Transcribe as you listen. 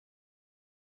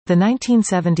The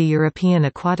 1970 European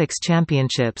Aquatics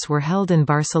Championships were held in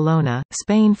Barcelona,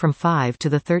 Spain from 5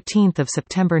 to 13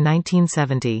 September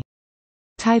 1970.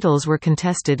 Titles were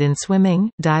contested in swimming,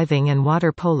 diving and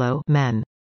water polo men.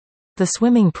 The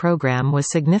swimming program was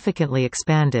significantly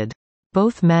expanded.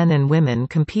 Both men and women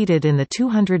competed in the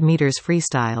 200 meters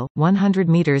freestyle, 100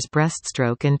 meters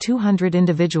breaststroke and 200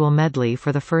 individual medley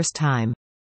for the first time.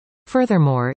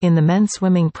 Furthermore, in the men's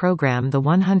swimming program the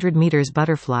 100 meters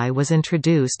butterfly was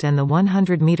introduced and the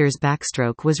 100 meters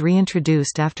backstroke was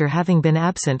reintroduced after having been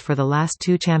absent for the last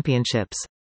two championships.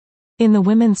 In the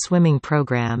women's swimming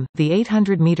program, the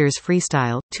 800 meters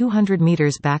freestyle, 200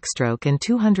 meters backstroke and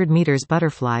 200 meters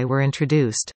butterfly were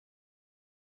introduced.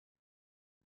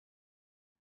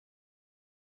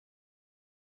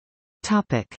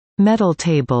 Medal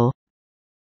table.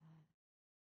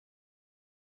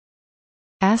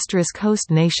 Asterisk host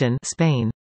nation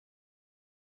Spain.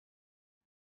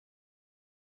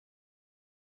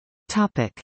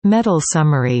 Medal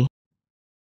summary.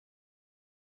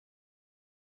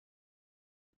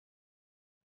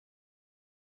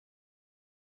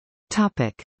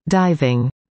 Diving.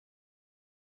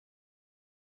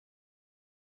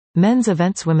 Men's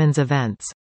events, women's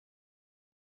events.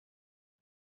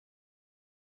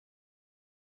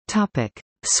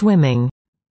 Swimming.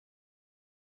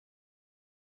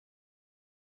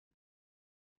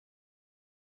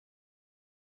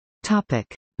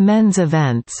 Men's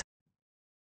events.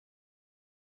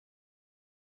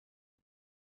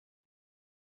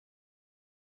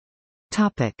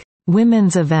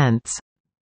 Women's events.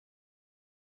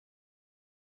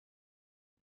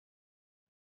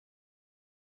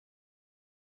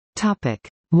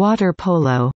 Water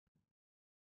polo.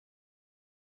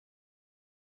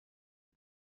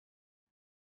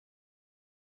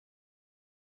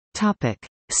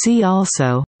 See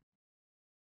also: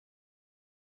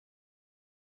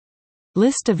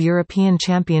 List of European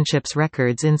Championships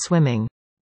records in swimming.